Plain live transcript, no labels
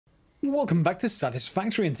Welcome back to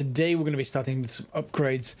Satisfactory, and today we're going to be starting with some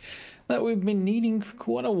upgrades that we've been needing for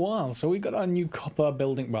quite a while. So we've got our new copper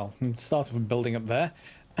building, well, started with building up there,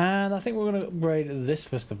 and I think we're going to upgrade this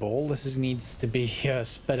first of all. Needs to be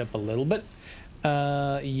sped up a little bit.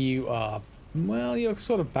 You are, well, you're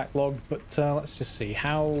sort of backlogged, but let's just see,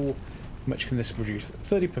 how much can this produce?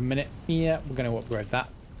 30 per minute. Yeah, we're going to upgrade that.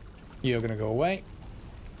 You're going to go away,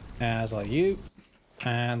 as are you.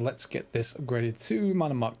 And let's get this upgraded to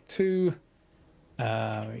Miner Mark II.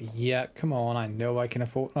 Yeah, come on, I know I can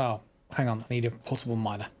afford... Oh, hang on, I need a portable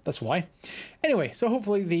miner. That's why. Anyway, so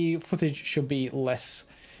hopefully the footage should be less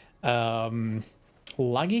laggy,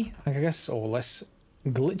 I guess, or less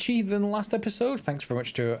glitchy than the last episode. Thanks very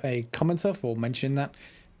much to a commenter for mentioning that.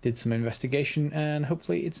 Did some investigation, and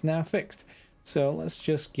hopefully it's now fixed. So let's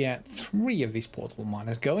just get 3 of these portable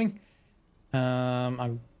miners going.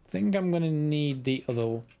 I think I'm going to need the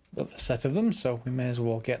other set of them, so we may as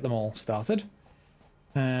well get them all started.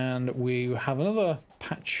 And we have another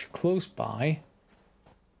patch close by.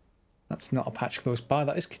 That's not a patch close by,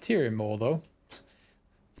 that is Caterium ore though.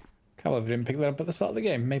 Can't believe I didn't pick that up at the start of the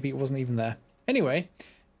game. Maybe it wasn't even there. Anyway,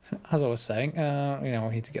 as I was saying, you know,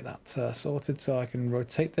 I need to get that sorted so I can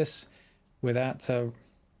rotate this without...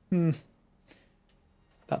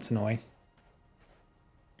 That's annoying.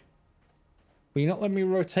 Will you not let me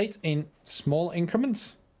rotate in small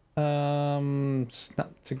increments? Snap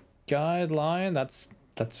to guideline. That's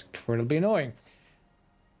incredibly annoying.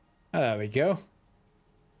 Oh, there we go.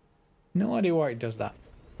 No idea why it does that.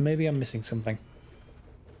 Maybe I'm missing something.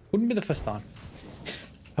 Wouldn't be the first time.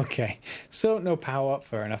 Okay, so no power.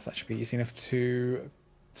 Fair enough. That should be easy enough to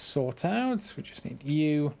sort out. We just need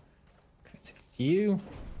you. Connect to you.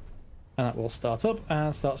 And that will start up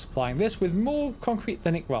and start supplying this with more concrete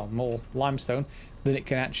than it, well, more limestone than it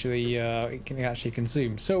can actually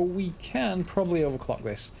consume. So we can probably overclock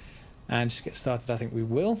this and just get started. I think we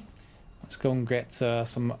will. Let's go and get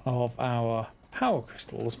some of our power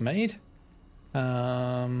crystals made.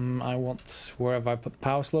 I want, wherever I put the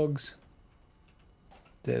power slugs.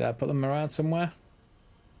 Did I put them around somewhere?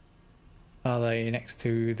 Are they next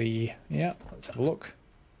to the, yeah, let's have a look.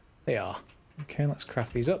 They are. Okay, let's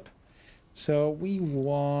craft these up. So we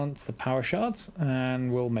want the power shards,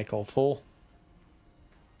 and we'll make all 4.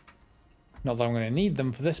 Not that I'm going to need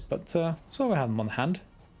them for this, but so we have them on hand.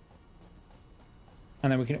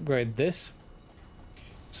 And then we can upgrade this.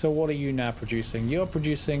 So what are you now producing? You're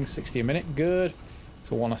producing 60 a minute. Good.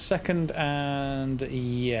 So 1 a second, and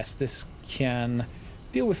yes, this can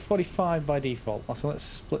deal with 45 by default. So let's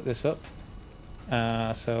split this up.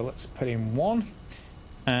 So let's put in 1.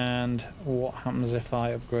 And what happens if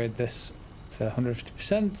I upgrade this to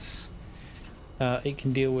 150%? It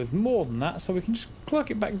can deal with more than that, so we can just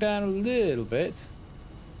clock it back down a little bit.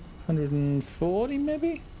 140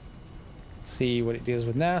 maybe? Let's see what it deals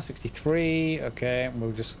with now. 63. Okay,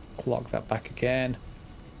 we'll just clock that back again.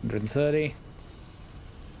 130. It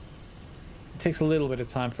takes a little bit of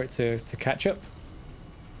time for it to catch up.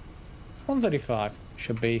 135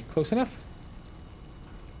 should be close enough.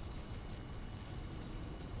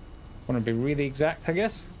 Want to be really exact, I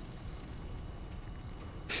guess.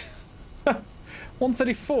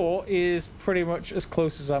 134 is pretty much as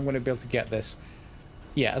close as I'm going to be able to get this.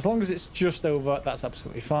 Yeah, as long as it's just over, that's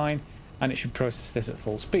absolutely fine, and it should process this at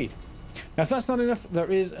full speed. Now, if that's not enough,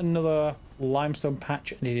 there is another limestone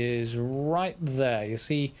patch, and it is right there. You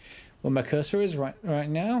see where my cursor is right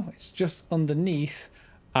now? It's just underneath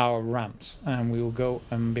our ramps, and we will go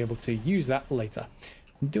and be able to use that later.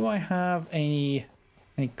 Do I have any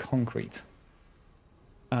concrete?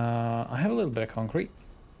 I have a little bit of concrete.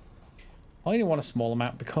 I only want a small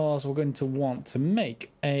amount because we're going to want to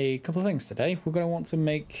make a couple of things today. We're going to want to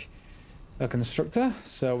make a constructor,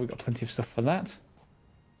 so we've got plenty of stuff for that.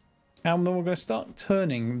 And then we're going to start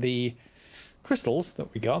turning the crystals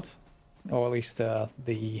that we got, or at least what's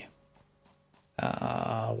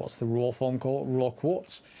the raw form called? Raw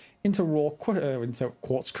quartz, into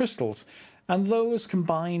quartz crystals. And those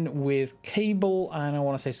combine with cable, and I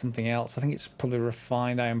want to say something else. I think it's probably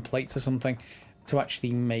refined iron plates or something to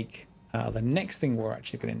actually make the next thing we're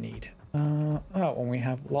actually going to need. Oh, and we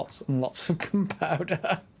have lots and lots of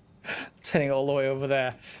gunpowder. It's heading all the way over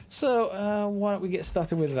there. So why don't we get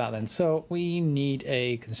started with that then? So we need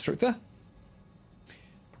a constructor.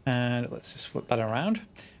 And let's just flip that around.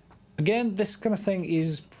 Again, this kind of thing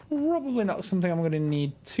is probably not something I'm going to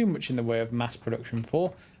need too much in the way of mass production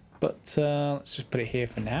for. But let's just put it here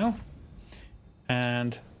for now.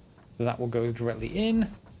 And that will go directly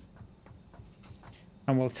in.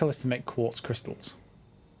 And will tell us to make quartz crystals.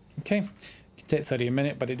 Okay. It can take 30 a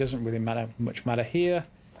minute, but it doesn't really much matter here.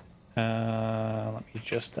 Let me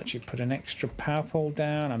just actually put an extra power pole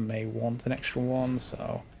down. I may want an extra one,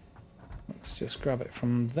 so let's just grab it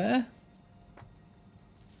from there.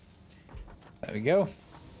 There we go.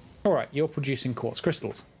 All right, you're producing quartz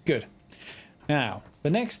crystals. Good. Now,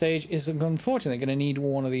 the next stage is unfortunately going to need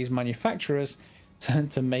one of these manufacturers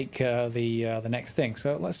to make the next thing.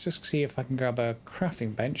 So let's just see if I can grab a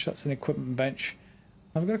crafting bench. That's an equipment bench.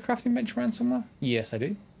 Have I got a crafting bench around somewhere? Yes, I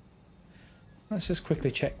do. Let's just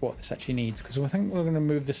quickly check what this actually needs, because I think we're going to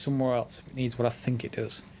move this somewhere else if it needs what I think it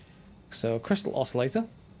does. So, crystal oscillator.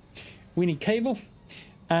 We need cable,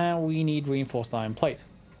 and we need reinforced iron plate.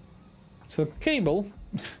 So the cable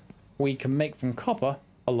we can make from copper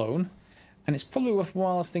alone, and it's probably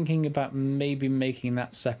worthwhile us thinking about maybe making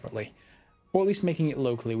that separately, or at least making it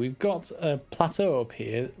locally. We've got a plateau up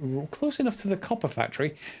here close enough to the copper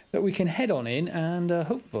factory that we can head on in and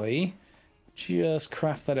hopefully just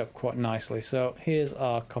craft that up quite nicely. So here's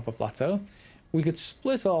our copper plateau. We could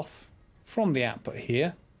split off from the output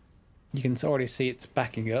here. You can already see it's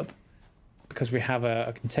backing up because we have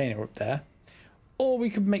a container up there. Or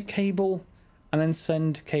we could make cable and then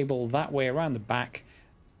send cable that way around the back.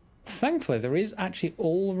 Thankfully, there is actually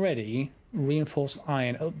already reinforced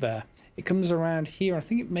iron up there. It comes around here. I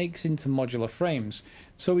think it makes into modular frames.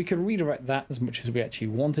 So we could redirect that as much as we actually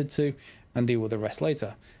wanted to and deal with the rest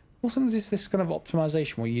later. Also, notice this kind of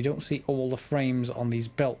optimization where you don't see all the frames on these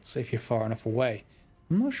belts if you're far enough away.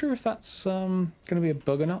 I'm not sure if that's going to be a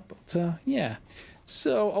bug or not, but yeah.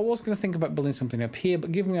 So I was going to think about building something up here,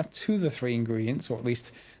 but given we have 2 of the 3 ingredients, or at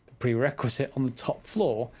least the prerequisite on the top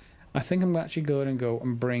floor, I think I'm actually going to go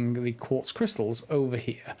and bring the quartz crystals over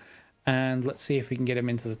here. And let's see if we can get them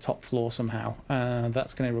into the top floor somehow.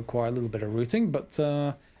 That's going to require a little bit of routing, but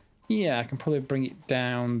yeah, I can probably bring it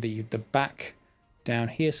down the back, down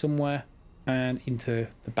here somewhere, and into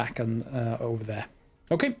the back and over there.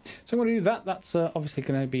 Okay, so I'm going to do that. That's obviously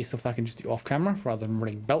going to be stuff I can just do off camera rather than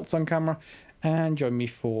running belts on camera. And join me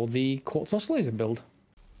for the quartz oscillator build.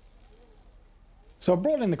 So I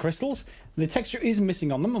brought in the crystals. The texture is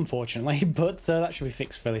missing on them, unfortunately, but that should be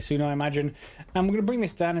fixed fairly soon, I imagine. And we're going to bring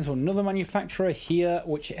this down into another manufacturer here,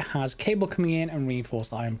 which has cable coming in and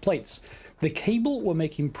reinforced iron plates. The cable we're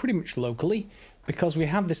making pretty much locally because we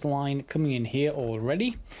have this line coming in here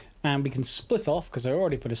already. And we can split off, because I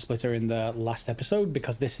already put a splitter in the last episode,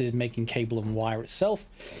 because this is making cable and wire itself.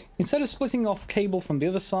 Instead of splitting off cable from the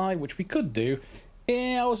other side, which we could do,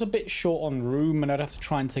 I was a bit short on room and I'd have to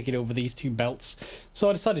try and take it over these 2 belts. So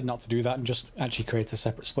I decided not to do that and just actually create a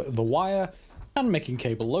separate split of the wire and making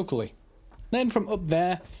cable locally. Then from up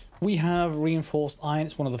there, we have reinforced iron.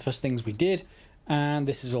 It's one of the first things we did. And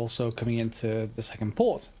this is also coming into the second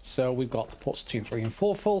port. So we've got ports 2, 3 and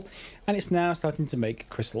 4 full, and it's now starting to make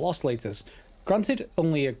crystal oscillators. Granted,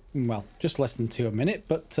 only, well, just less than 2 a minute,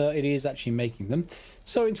 but it is actually making them.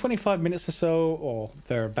 So in 25 minutes or so, or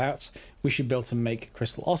thereabouts, we should be able to make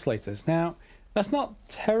crystal oscillators. Now, that's not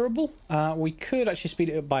terrible. We could actually speed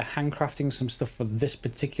it up by handcrafting some stuff for this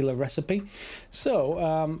particular recipe.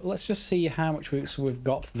 So let's just see how much we've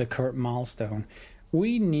got for the current milestone.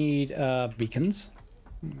 We need beacons.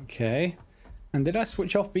 Okay. And did I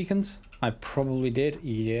switch off beacons? I probably did.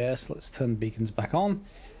 Yes, let's turn beacons back on.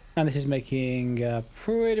 And this is making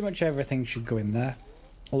pretty much everything should go in there.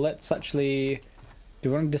 Let's actually... Do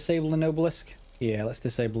we want to disable the obelisk? Yeah, let's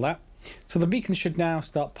disable that. So the beacons should now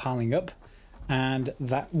start piling up. And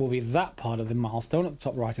that will be that part of the milestone at the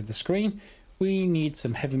top right of the screen. We need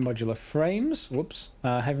some heavy modular frames. Whoops.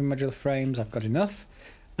 Heavy modular frames, I've got enough.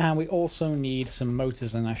 And we also need some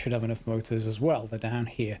motors, and I should have enough motors as well. They're down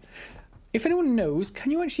here. If anyone knows, can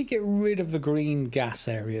you actually get rid of the green gas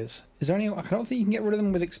areas? Is there any... I don't think you can get rid of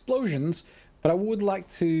them with explosions, but I would like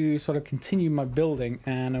to sort of continue my building,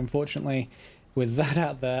 and unfortunately, with that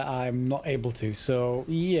out there, I'm not able to. So,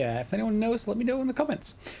 yeah, if anyone knows, let me know in the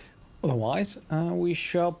comments. Otherwise, we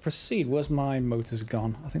shall proceed. Where's my motors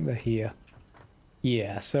gone? I think they're here.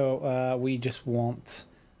 Yeah, so we just want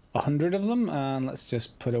 100 of them, and let's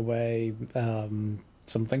just put away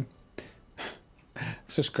something.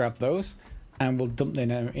 Let's just grab those, and we'll dump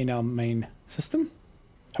them in our main system.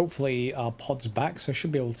 Hopefully our pod's back, so I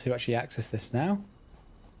should be able to actually access this now.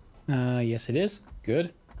 Yes, it is.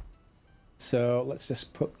 Good. So let's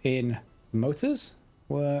just put in motors.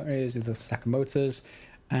 Where is the stack of motors?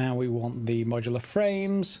 And we want the modular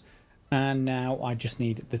frames. And now I just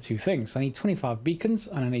need the 2 things. I need 25 beacons,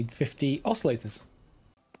 and I need 50 oscillators.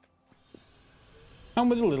 And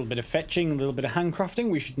with a little bit of fetching, a little bit of handcrafting,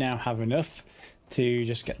 we should now have enough to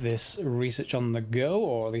just get this research on the go,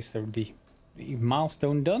 or at least the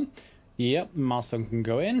milestone done. Yep, milestone can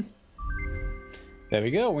go in. There we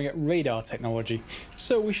go, we get radar technology.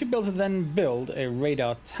 So we should be able to then build a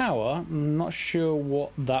radar tower. I'm not sure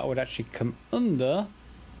what that would actually come under.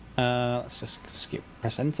 Let's just skip,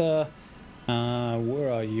 press enter. Where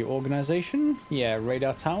are you, organization? Yeah,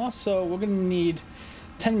 radar tower. So we're going to need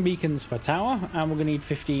 10 beacons per tower, and we're going to need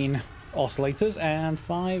 15 oscillators and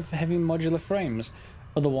 5 heavy modular frames.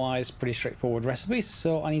 Otherwise, pretty straightforward recipe.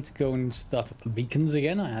 So I need to go and start up the beacons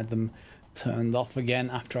again. I had them turned off again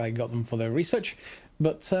after I got them for their research.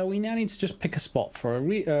 But we now need to just pick a spot for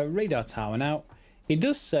a radar tower. Now, it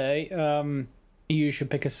does say you should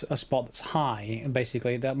pick a spot that's high.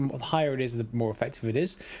 Basically, the higher it is, the more effective it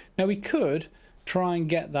is. Now, we could try and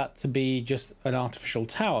get that to be just an artificial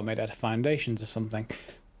tower made out of foundations or something.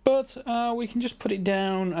 But we can just put it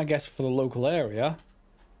down, I guess, for the local area.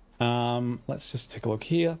 Let's just take a look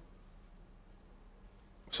here.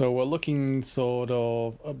 So we're looking sort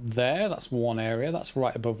of up there. That's one area. That's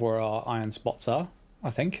right above where our iron spots are, I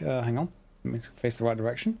think. Hang on. Let me face the right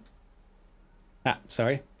direction. Ah,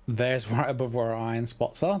 sorry. There's right above where our iron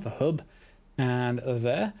spots are, the hub, and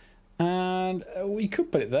there. And we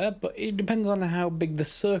could put it there, but it depends on how big the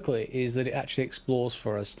circle is that it actually explores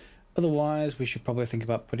for us. Otherwise, we should probably think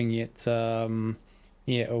about putting it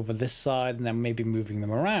yeah, over this side and then maybe moving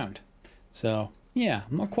them around. So, yeah,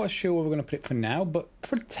 I'm not quite sure where we're going to put it for now, but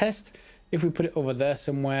for a test, if we put it over there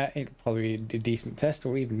somewhere, it'll probably be a decent test,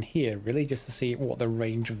 or even here, really, just to see what the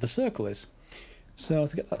range of the circle is. So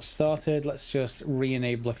to get that started, let's just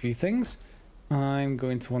re-enable a few things. I'm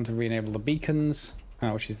going to want to re-enable the beacons,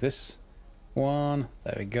 which is this one.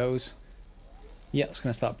 There it goes. Yeah, it's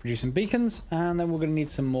going to start producing beacons, and then we're going to need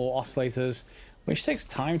some more oscillators, which takes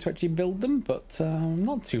time to actually build them, but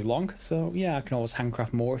not too long. So yeah, I can always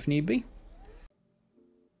handcraft more if need be.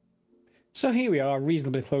 So here we are,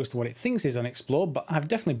 reasonably close to what it thinks is unexplored, but I've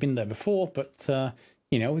definitely been there before, but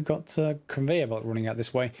you know, we've got a conveyor belt running out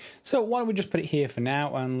this way. So why don't we just put it here for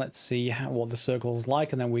now, and let's see what the circle's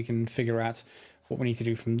like, and then we can figure out what we need to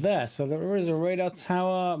do from there. So there is a radar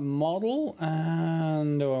tower model,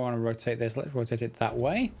 and do I want to rotate this? Let's rotate it that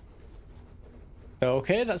way.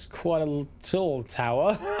 Okay, that's quite a tall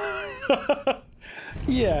tower.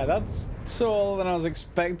 Yeah, that's taller than I was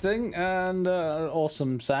expecting, and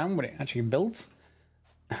awesome sound when it actually built.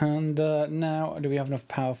 And now, do we have enough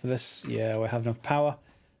power for this? Yeah, we have enough power.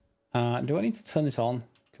 Do I need to turn this on?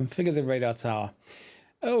 Configure the radar tower.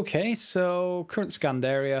 Okay, so current scanned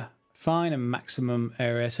area, fine, and maximum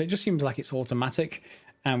area. So it just seems like it's automatic,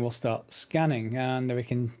 and we'll start scanning, and then we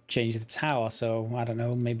can change the tower. So I don't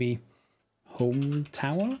know, maybe home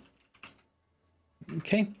tower?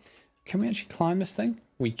 Okay, can we actually climb this thing?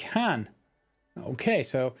 We can. Okay,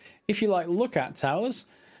 so if you like look at towers,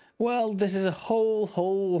 well, this is a whole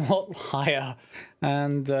lot higher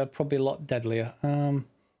and probably a lot deadlier.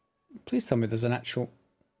 Please tell me there's an actual...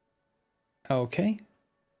 Okay.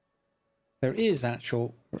 There is an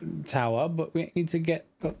actual tower, but we need to get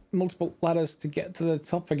multiple ladders to get to the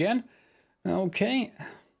top again. Okay.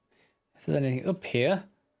 If there's anything up here,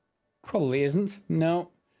 probably isn't. No,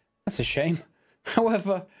 that's a shame.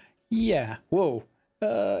 However, yeah, whoa.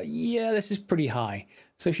 Yeah, this is pretty high.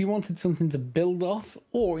 So if you wanted something to build off,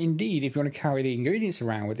 or indeed if you want to carry the ingredients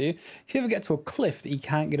around with you, if you ever get to a cliff that you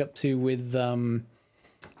can't get up to with your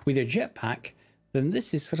jetpack, then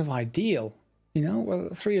this is sort of ideal. You know,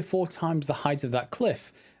 3 or 4 times the height of that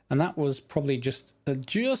cliff, and that was probably just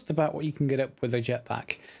about what you can get up with a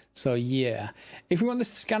jetpack. So yeah, if we want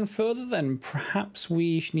this to scan further, then perhaps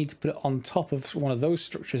we should need to put it on top of one of those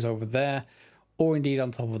structures over there, or indeed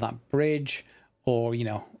on top of that bridge, or, you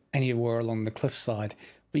know, anywhere along the cliffside.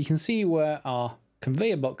 But you can see where our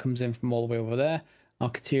conveyor belt comes in from all the way over there. Our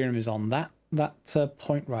Caterium is on that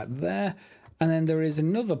point right there. And then there is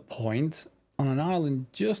another point on an island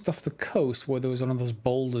just off the coast where there was one of those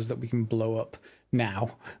boulders that we can blow up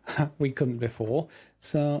now. We couldn't before.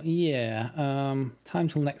 So yeah, time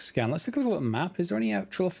till next scan. Let's take a look at the map. Is there any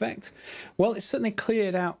actual effect? Well, it's certainly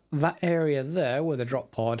cleared out that area there where the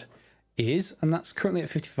drop pod is, and that's currently at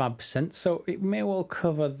 55%, so it may well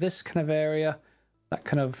cover this kind of area. That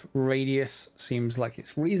kind of radius seems like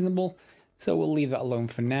it's reasonable, so we'll leave that alone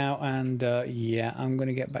for now. And yeah, I'm going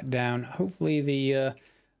to get back down, hopefully the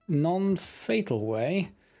non-fatal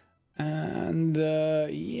way, and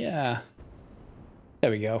yeah,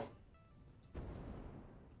 there we go.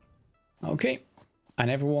 Okay,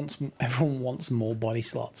 and everyone wants more body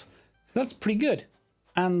slots, so that's pretty good.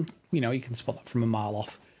 And you know, you can spot that from a mile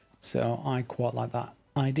off. So I quite like that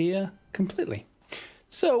idea completely.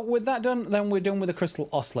 So with that done, then we're done with the crystal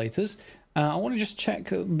oscillators. I want to just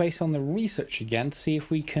check based on the research again to see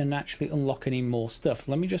if we can actually unlock any more stuff.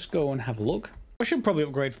 Let me just go and have a look. I should probably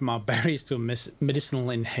upgrade from our berries to a medicinal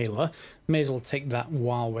inhaler. May as well take that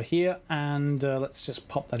while we're here, and let's just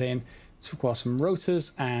pop that in. Let's require some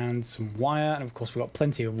rotors and some wire, and of course we've got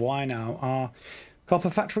plenty of wire now. Our copper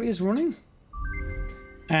factory is running,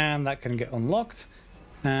 and that can get unlocked,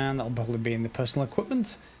 and that'll probably be in the personal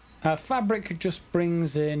equipment. Fabric just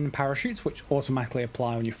brings in parachutes, which automatically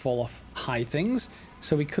apply when you fall off high things,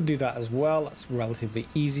 so we could do that as well. That's relatively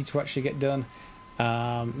easy to actually get done.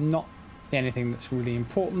 Not anything that's really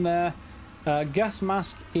important there. Gas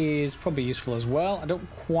mask is probably useful as well. I don't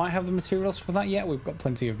quite have the materials for that yet. We've got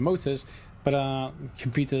plenty of motors, but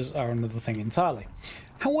computers are another thing entirely.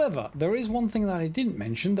 However, there is one thing that I didn't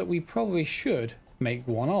mention that we probably should make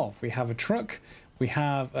one of. We have a truck, we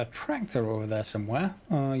have a tractor over there somewhere,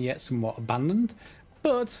 yet somewhat abandoned,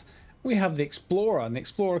 but we have the Explorer, and the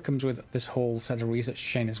Explorer comes with this whole set of research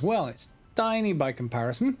chain as well. It's tiny by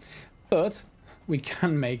comparison, but we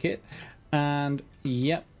can make it. And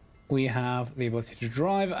yep, we have the ability to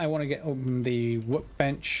drive. I want to get open the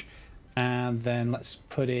workbench, and then let's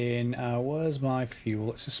put in where's my fuel?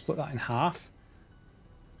 Let's just split that in half.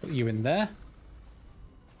 Put you in there.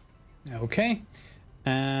 Okay,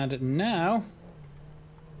 and now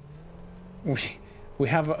we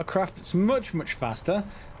have a craft that's much faster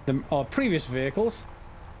than our previous vehicles,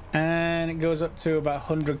 and it goes up to about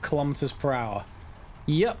 100 kilometers per hour.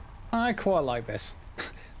 Yep, I quite like this.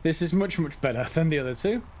 This is much better than the other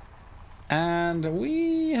two. And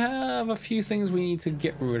we have a few things we need to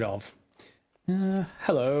get rid of.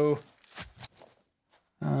 Hello.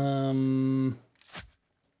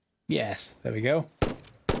 Yes, there we go.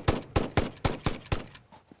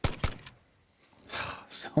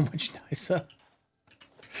 So much nicer.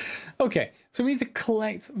 Okay, so we need to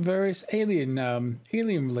collect various alien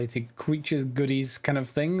related creatures, goodies kind of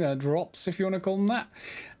thing, drops if you want to call them that,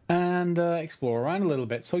 and explore around a little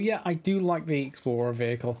bit. So yeah, I do like the Explorer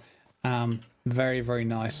vehicle. Very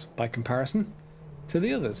nice by comparison to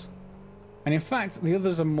the others. And in fact, the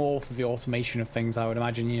others are more for the automation of things, I would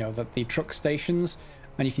imagine, you know, that the truck stations,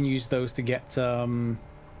 and you can use those to get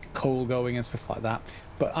coal going and stuff like that.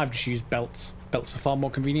 But I've just used belts. Belts are far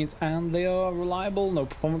more convenient, and they are reliable, no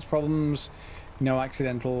performance problems, no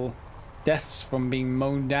accidental deaths from being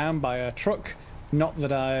mown down by a truck. Not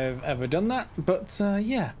that I've ever done that, but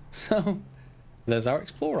yeah, so there's our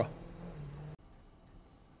Explorer.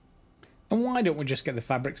 And why don't we just get the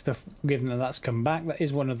fabric stuff, given that that's come back? That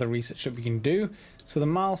is one of the research that we can do. So the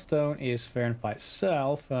milestone is fair enough by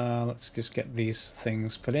itself. Let's just get these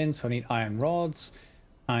things put in. So I need iron rods,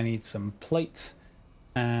 I need some plate,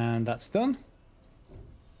 and that's done.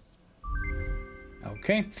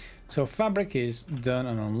 Okay, so fabric is done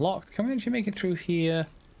and unlocked. Can we actually make it through here?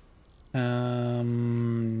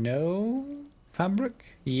 No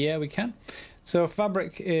fabric. Yeah, we can. So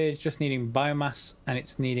fabric is just needing biomass, and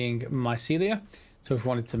it's needing mycelia. So if we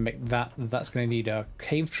wanted to make that, that's going to need a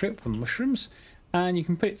cave trip for mushrooms, and you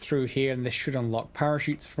can put it through here, and this should unlock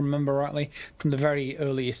parachutes, if I remember rightly, from the very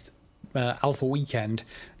earliest alpha weekend.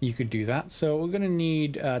 You could do that. So we're going to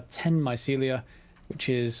need 10 mycelia, which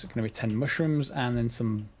is going to be 10 mushrooms, and then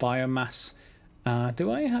some biomass.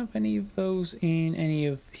 Do I have any of those in any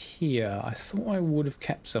of here? I thought I would have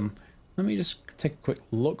kept some. Let me just take a quick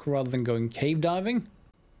look rather than going cave diving.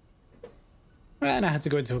 And I had to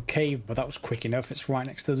go into a cave, but that was quick enough. It's right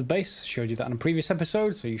next to the base. Showed you that in a previous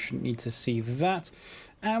episode, so you shouldn't need to see that.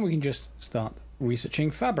 And we can just start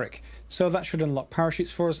researching fabric. So that should unlock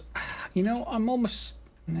parachutes for us. You know, I'm almost...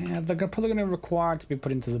 Yeah, they're probably going to require to be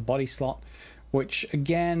put into the body slot, which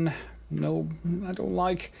again, no, I don't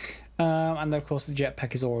like. And then of course the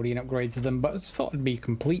jetpack is already an upgrade to them, but I just thought it'd be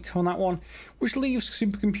complete on that one, which leaves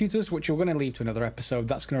supercomputers, which we're going to leave to another episode.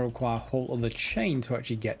 That's going to require a whole other chain to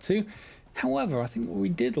actually get to. However, I think what we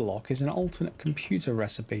did lock is an alternate computer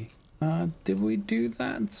recipe. Did we do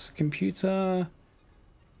that? Computer,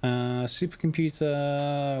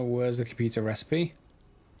 supercomputer, where's the computer recipe?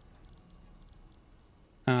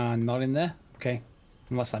 Not in there. Okay.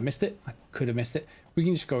 Unless I missed it. I could have missed it. We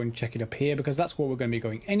can just go and check it up here, because that's where we're going to be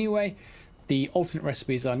going anyway. The alternate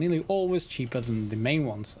recipes are nearly always cheaper than the main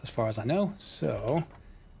ones, as far as I know. So,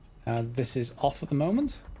 this is off at the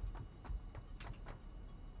moment.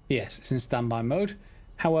 Yes, it's in standby mode.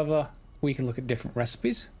 However, we can look at different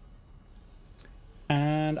recipes.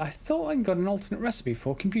 And I thought I got an alternate recipe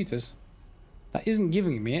for computers. That isn't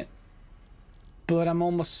giving me it. But I'm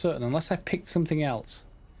almost certain, unless I picked something else.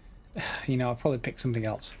 You know, I'll probably pick something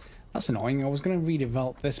else. That's annoying. I was going to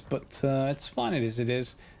redevelop this, but it's fine. It is.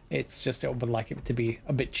 It's just I would like it to be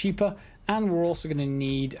a bit cheaper, and we're also going to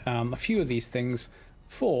need a few of these things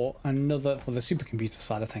for the supercomputer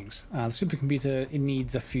side of things. The supercomputer, it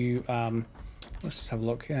needs a few let's just have a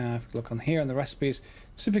look. If we look on here in the recipes,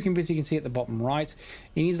 supercomputer, you can see at the bottom right,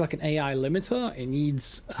 it needs like an AI limiter, it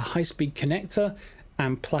needs a high-speed connector,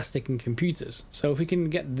 and plastic and computers. So if we can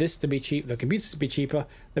get this to be cheap, the computers to be cheaper,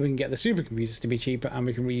 then we can get the supercomputers to be cheaper, and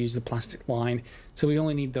we can reuse the plastic line. So we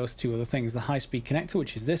only need those two other things: the high-speed connector,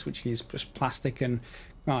 which is this, which is just plastic, and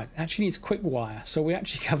right, actually needs quick wire. So we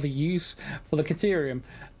actually have a use for the Caterium,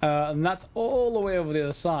 and that's all the way over the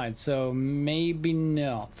other side. So maybe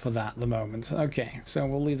not for that at the moment. Okay, so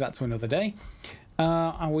we'll leave that to another day.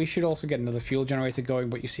 And we should also get another fuel generator going,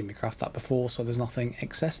 but you've seen me craft that before, so there's nothing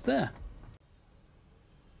excess there.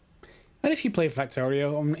 And if you play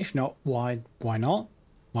Factorio, if not, why not?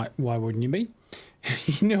 Why wouldn't you be?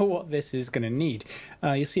 You know what this is going to need.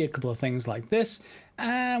 You'll see a couple of things like this,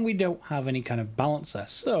 and we don't have any kind of balancer.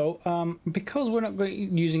 So because we're not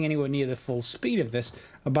using anywhere near the full speed of this,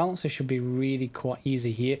 a balancer should be really quite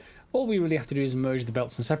easy here. All we really have to do is merge the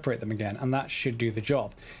belts and separate them again, and that should do the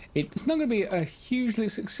job. It's not going to be a hugely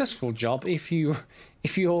successful job if your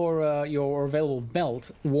available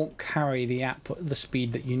belt won't carry the output, the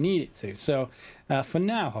speed that you need it to. So for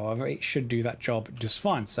now, however, it should do that job just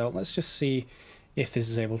fine. So let's just see if this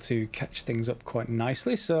is able to catch things up quite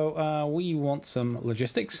nicely. So we want some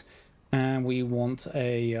logistics, and we want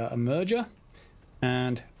a merger,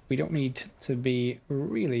 and we don't need to be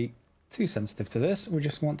really too sensitive to this. We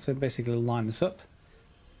just want to basically line this up.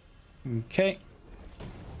 Okay.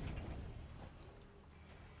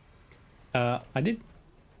 I did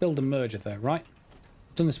build a merger there, right?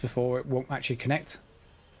 I've done this before. It won't actually connect.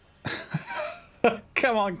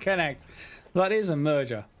 Come on, connect. That is a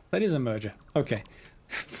merger. That is a merger. Okay,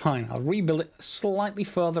 fine. I'll rebuild it slightly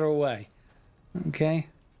further away. Okay,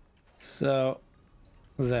 so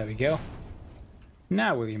there we go.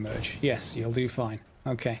 Now will you merge? Yes, you'll do fine.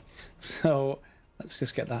 Okay, so let's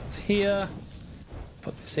just get that here,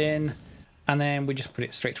 put this in, and then we just put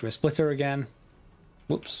it straight through a splitter again.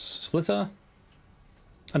 Whoops, splitter.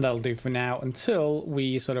 And that'll do for now until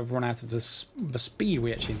we sort of run out of the speed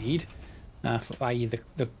we actually need, i.e.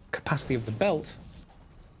 the capacity of the belt.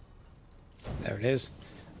 There it is.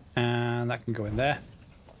 And that can go in there.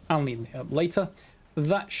 I'll need it up later.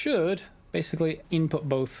 That should basically input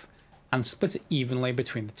both and split it evenly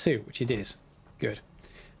between the two, which it is. Good.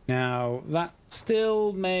 Now, that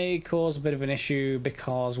still may cause a bit of an issue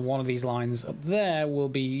because one of these lines up there will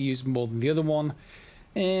be used more than the other one.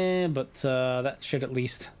 But that should at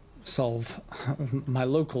least solve my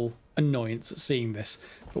local annoyance at seeing this.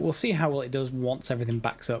 But we'll see how well it does once everything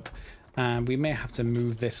backs up. And we may have to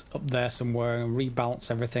move this up there somewhere and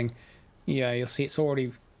rebalance everything. Yeah, you'll see it's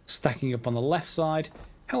already stacking up on the left side.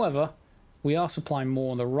 However, we are supplying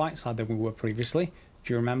more on the right side than we were previously. If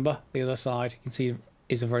you remember, the other side, you can see,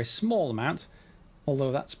 is a very small amount.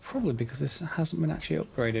 Although that's probably because this hasn't been actually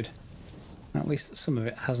upgraded. At least some of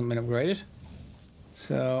it hasn't been upgraded.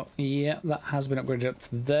 So, yeah, that has been upgraded up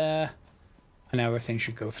to there. And now everything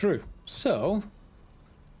should go through. So,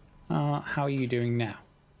 how are you doing now?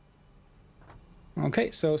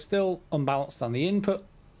 Okay, so still unbalanced on the input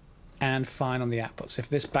and fine on the outputs. If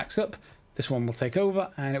this backs up, this one will take over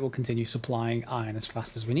and it will continue supplying iron as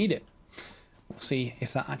fast as we need it. We'll see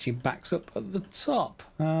if that actually backs up at the top.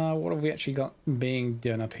 What have we actually got being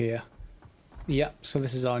done up here? Yep, so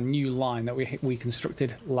this is our new line that we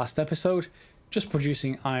constructed last episode. Just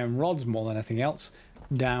producing iron rods more than anything else,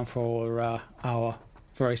 down for our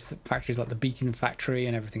various factories like the Beacon factory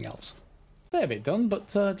and everything else. Fair bit done, but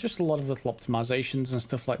just a lot of little optimizations and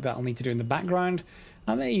stuff like that I'll need to do in the background.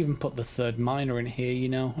 I may even put the third miner in here, you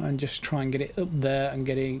know, and just try and get it up there and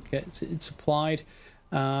get it supplied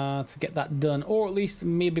to get that done, or at least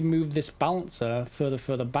maybe move this balancer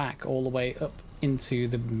further back all the way up into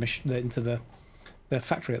the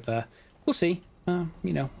factory up there. We'll see. You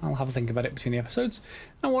know, I'll have a think about it between the episodes,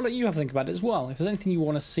 and why don't you have a think about it as well? If there's anything you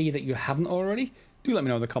want to see that you haven't already, do let me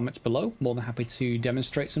know in the comments below. More than happy to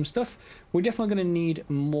demonstrate some stuff. We're definitely going to need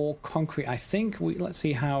more concrete, I think. Let's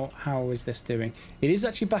see how is this doing. It is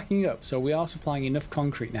actually backing up, so we are supplying enough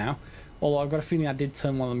concrete now. Although I've got a feeling I did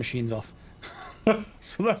turn one of the machines off.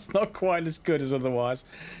 So that's not quite as good as otherwise.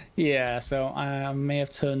 Yeah, so I may have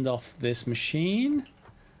turned off this machine.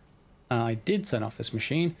 I did turn off this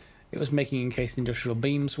machine. It was making encased industrial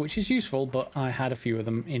beams, which is useful, but I had a few of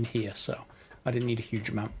them in here, so I didn't need a huge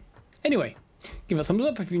amount. Anyway, give it a thumbs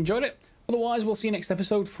up if you enjoyed it. Otherwise, we'll see you next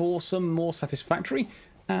episode for some more Satisfactory.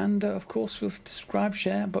 And, of course, feel free to subscribe,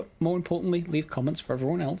 share, but more importantly, leave comments for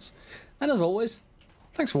everyone else. And as always,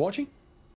 thanks for watching.